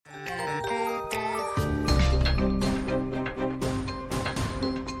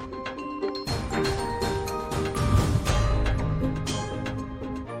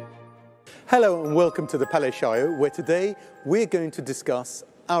Hello and welcome to the Palais Show, where today we're going to discuss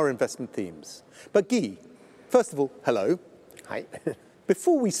our investment themes. But Guy, first of all, hello. Hi.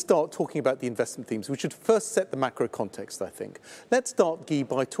 Before we start talking about the investment themes, we should first set the macro context, I think. Let's start, Guy,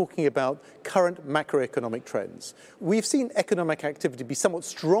 by talking about current macroeconomic trends. We've seen economic activity be somewhat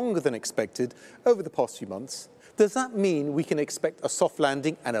stronger than expected over the past few months. Does that mean we can expect a soft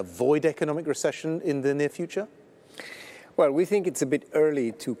landing and avoid economic recession in the near future? Well, we think it's a bit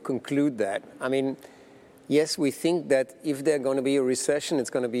early to conclude that. I mean, yes, we think that if there's going to be a recession, it's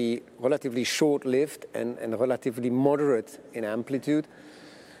going to be relatively short-lived and relatively moderate in amplitude.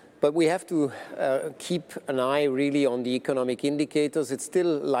 But we have to keep an eye really on the economic indicators. It's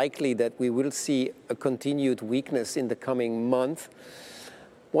still likely that we will see a continued weakness in the coming month.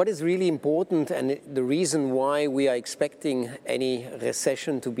 What is really important, and the reason why we are expecting any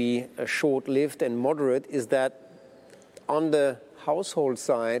recession to be short-lived and moderate, is that on the household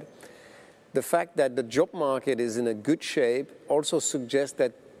side, the fact that the job market is in a good shape also suggests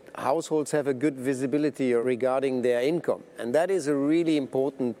that households have a good visibility regarding their income. And that is a really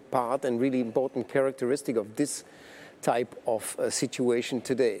important part and really important characteristic of this type of situation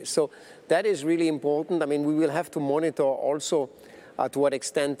today. So that is really important. I mean, we will have to monitor also to what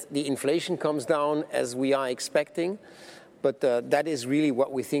extent the inflation comes down as we are expecting. But that is really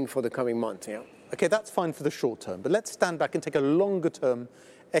what we think for the coming month. Yeah. Okay, that's fine for the short term, but let's stand back and take a longer term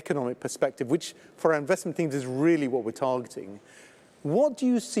economic perspective, which for our investment themes is really what we're targeting. What do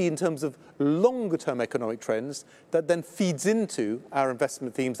you see in terms of longer term economic trends that then feeds into our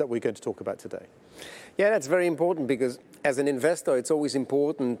investment themes that we're going to talk about today? Yeah, that's very important because as an investor, it's always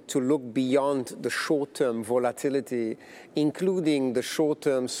important to look beyond the short-term volatility, including the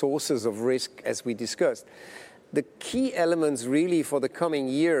short-term sources of risk as we discussed. The key elements really for the coming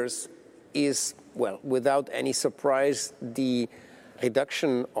years is, well, without any surprise, the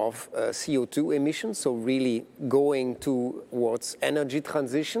reduction of CO2 emissions, so really going towards energy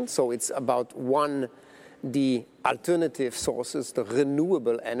transition. So it's about, one, the alternative sources, the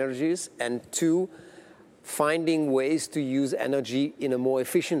renewable energies, and two, finding ways to use energy in a more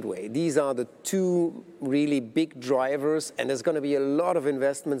efficient way. These are the two really big drivers, and there's going to be a lot of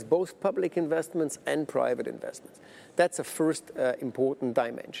investments, both public investments and private investments. That's a first important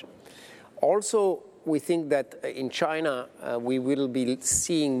dimension. Also, we think that in China, we will be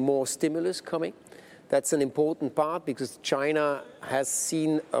seeing more stimulus coming. That's an important part because China has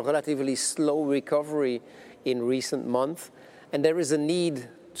seen a relatively slow recovery in recent months, and there is a need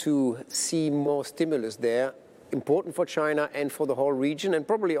to see more stimulus there, important for China and for the whole region, and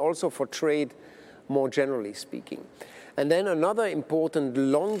probably also for trade more generally speaking. And then another important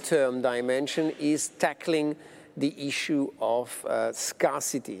long-term dimension is tackling the issue of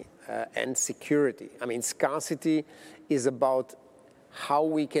scarcity and security. I mean, scarcity is about how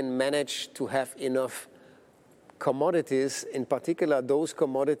we can manage to have enough commodities, in particular those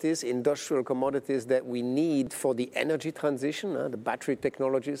commodities, industrial commodities that we need for the energy transition, the battery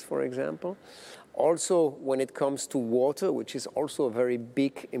technologies, for example. Also, when it comes to water, which is also a very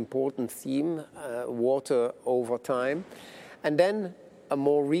big, important theme, water over time. And then a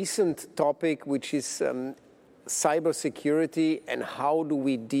more recent topic, which is cybersecurity and how do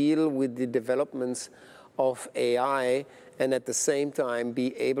we deal with the developments of AI and at the same time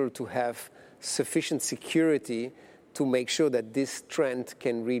be able to have sufficient security to make sure that this trend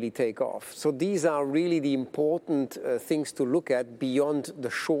can really take off. So these are really the important things to look at beyond the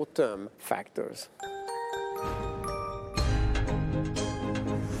short-term factors.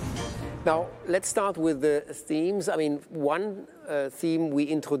 Now, let's start with the themes. I mean, one theme we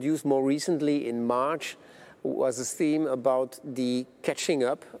introduced more recently in March was a theme about the catching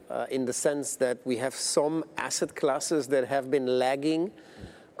up in the sense that we have some asset classes that have been lagging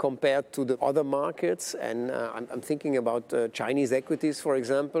compared to the other markets. And I'm thinking about Chinese equities, for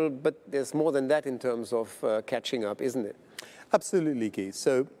example, but there's more than that in terms of catching up, isn't it? Absolutely, Guy.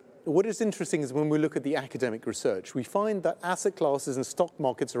 So what is interesting is when we look at the academic research, we find that asset classes and stock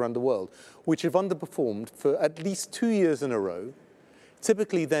markets around the world, which have underperformed for at least 2 years in a row,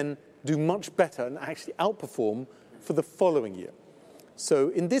 typically then do much better and actually outperform for the following year. So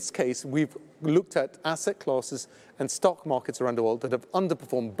in this case, we've looked at asset classes and stock markets around the world that have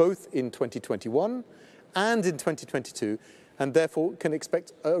underperformed both in 2021 and in 2022, and therefore can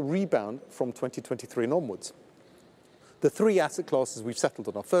expect a rebound from 2023 and onwards. The three asset classes we've settled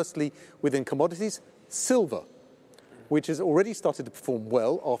on are firstly, within commodities, silver, which has already started to perform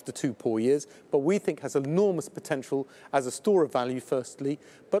well after 2 poor years, but we think has enormous potential as a store of value, firstly,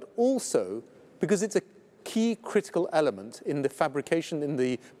 but also because it's a key critical element in the fabrication, in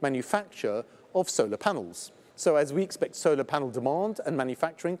the manufacture of solar panels. So as we expect solar panel demand and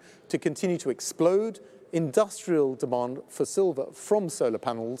manufacturing to continue to explode, industrial demand for silver from solar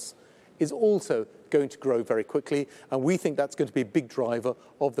panels is also going to grow very quickly, and we think that's going to be a big driver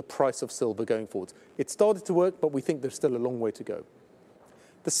of the price of silver going forward. It started to work, but we think there's still a long way to go.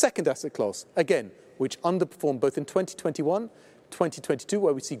 The second asset class, again, which underperformed both in 2021, 2022,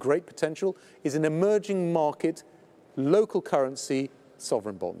 where we see great potential, is an emerging market, local currency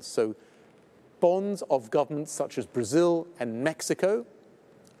sovereign bonds. So bonds of governments such as Brazil and Mexico.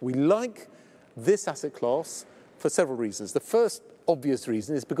 We like this asset class for several reasons. The first obvious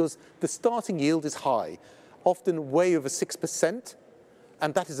reason is because the starting yield is high, often way over 6%,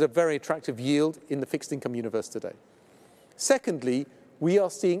 and that is a very attractive yield in the fixed income universe today. Secondly, we are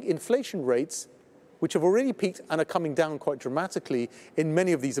seeing inflation rates which have already peaked and are coming down quite dramatically in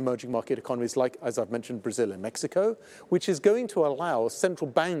many of these emerging market economies, like, as I've mentioned, Brazil and Mexico, which is going to allow central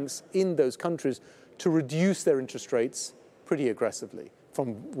banks in those countries to reduce their interest rates pretty aggressively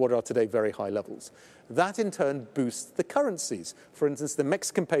from what are today very high levels. That in turn boosts the currencies. For instance, the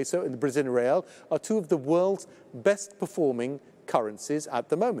Mexican peso and the Brazilian real are two of the world's best performing currencies at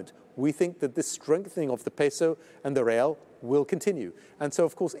the moment. We think that this strengthening of the peso and the real will continue. And so,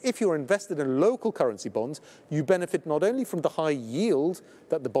 of course, if you're invested in local currency bonds, you benefit not only from the high yield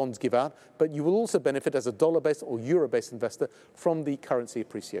that the bonds give out, but you will also benefit as a dollar-based or euro-based investor from the currency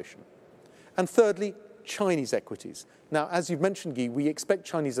appreciation. And thirdly, Chinese equities. Now, as you've mentioned, Guy, we expect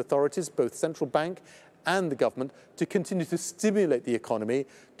Chinese authorities, both central bank and the government, to continue to stimulate the economy,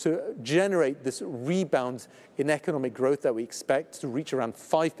 to generate this rebound in economic growth that we expect to reach around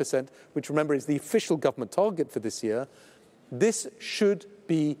 5%, which, remember, is the official government target for this year. This should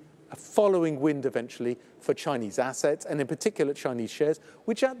be a following wind eventually for Chinese assets, and in particular Chinese shares,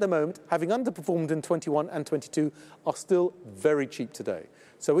 which at the moment, having underperformed in 21 and 22, are still very cheap today.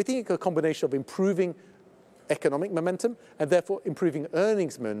 So we think a combination of improving economic momentum and therefore improving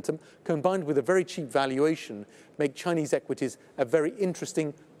earnings momentum combined with a very cheap valuation make Chinese equities a very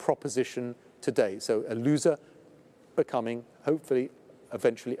interesting proposition today. So a loser becoming, hopefully,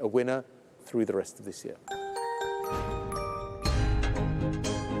 eventually a winner through the rest of this year.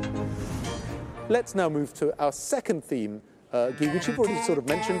 Let's now move to our second theme, Guy, which you've already sort of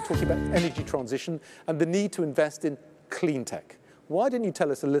mentioned, talking about energy transition and the need to invest in clean tech. Why don't you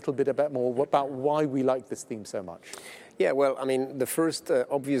tell us a little bit more about why we like this theme so much? Yeah, well, I mean, the first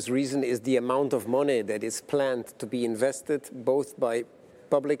obvious reason is the amount of money that is planned to be invested, both by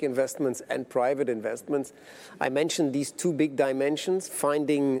public investments and private investments. I mentioned these two big dimensions,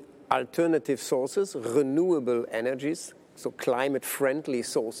 finding alternative sources, renewable energies, so climate-friendly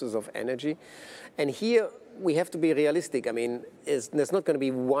sources of energy. And here we have to be realistic. I mean, there's not going to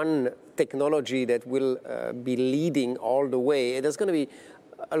be one technology that will be leading all the way. There's going to be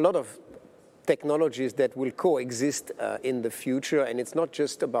a lot of technologies that will coexist in the future. And it's not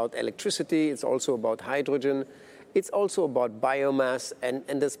just about electricity, it's also about hydrogen, it's also about biomass, and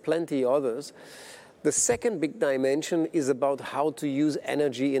there's plenty others. The second big dimension is about how to use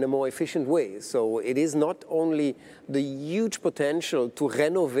energy in a more efficient way. So it is not only the huge potential to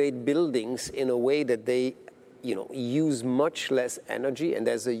renovate buildings in a way that they use much less energy, and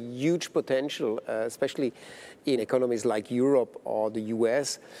there's a huge potential, especially in economies like Europe or the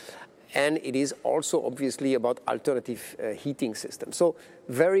US. And it is also obviously about alternative heating systems. So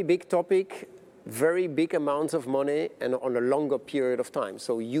very big topic, very big amounts of money, and on a longer period of time.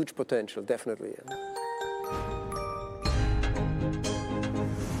 So huge potential, definitely.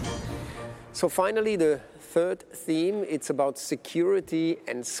 So finally, the third theme, it's about security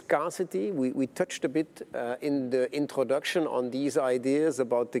and scarcity. We touched a bit in the introduction on these ideas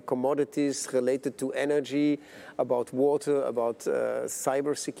about the commodities related to energy, about water, about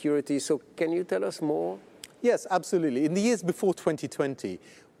cybersecurity. So can you tell us more? Yes, absolutely. In the years before 2020,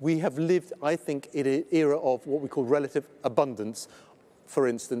 we have lived, I think, in an era of what we call relative abundance. For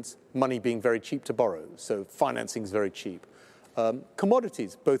instance, money being very cheap to borrow, so financing is very cheap.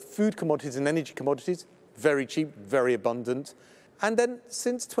 Commodities, both food commodities and energy commodities, very cheap, very abundant. And then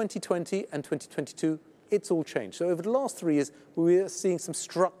since 2020 and 2022, it's all changed. So over the last 3 years, we are seeing some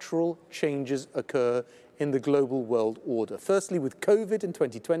structural changes occur in the global world order. Firstly, with COVID in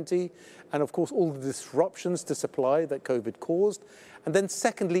 2020, and of course, all the disruptions to supply that COVID caused. And then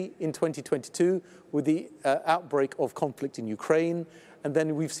secondly, in 2022, with the outbreak of conflict in Ukraine. And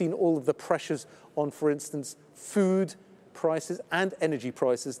then we've seen all of the pressures on, for instance, food prices and energy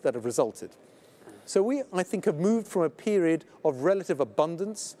prices that have resulted. So we, I think, have moved from a period of relative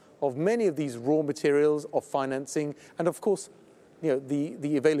abundance of many of these raw materials, of financing, and of course,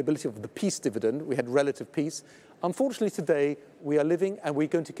 the availability of the peace dividend. We had relative peace. Unfortunately, today, we are living, and we're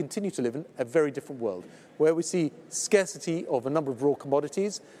going to continue to live in, a very different world, where we see scarcity of a number of raw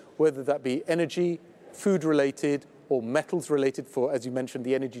commodities, whether that be energy, food-related, or metals-related for, as you mentioned,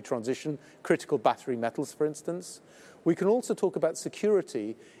 the energy transition, critical battery metals, for instance. We can also talk about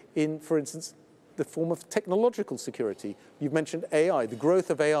security in, for instance, the form of technological security. You've mentioned AI, the growth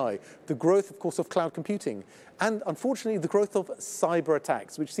of AI, the growth, of course, of cloud computing, and unfortunately, the growth of cyber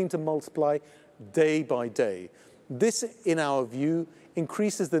attacks, which seem to multiply day by day. This, in our view,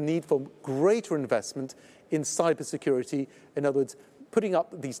 increases the need for greater investment in cybersecurity. In other words, putting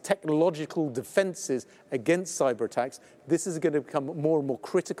up these technological defenses against cyber attacks. This is going to become more and more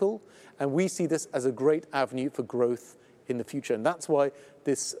critical, and we see this as a great avenue for growth in the future. And that's why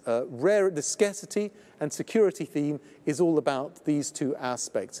this the scarcity and security theme is all about these two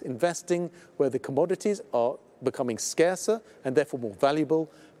aspects. Investing where the commodities are becoming scarcer and therefore more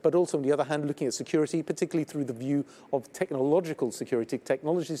valuable, but also, on the other hand, looking at security, particularly through the view of technological security,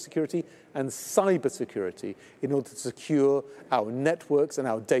 technology security, and cyber security, in order to secure our networks and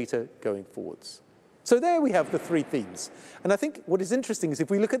our data going forwards. So there we have the three themes. And I think what is interesting is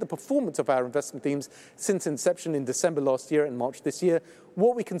if we look at the performance of our investment themes since inception in December last year and March this year,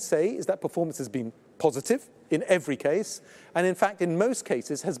 what we can say is that performance has been positive in every case, and in fact, in most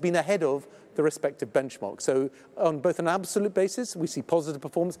cases, has been ahead of the respective benchmark. So on both an absolute basis, we see positive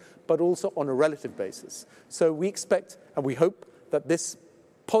performance, but also on a relative basis. So we expect and we hope that this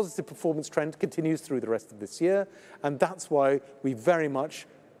positive performance trend continues through the rest of this year, and that's why we very much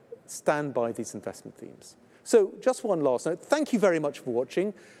stand by these investment themes. So just one last note. Thank you very much for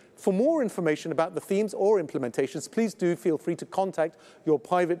watching. For more information about the themes or implementations, please do feel free to contact your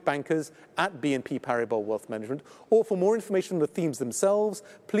private bankers at BNP Paribas Wealth Management. Or for more information on the themes themselves,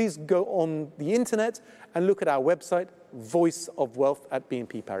 please go on the internet and look at our website, Voice of Wealth at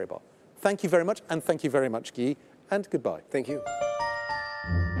BNP Paribas. Thank you very much, and thank you very much, Guy, and goodbye. Thank you.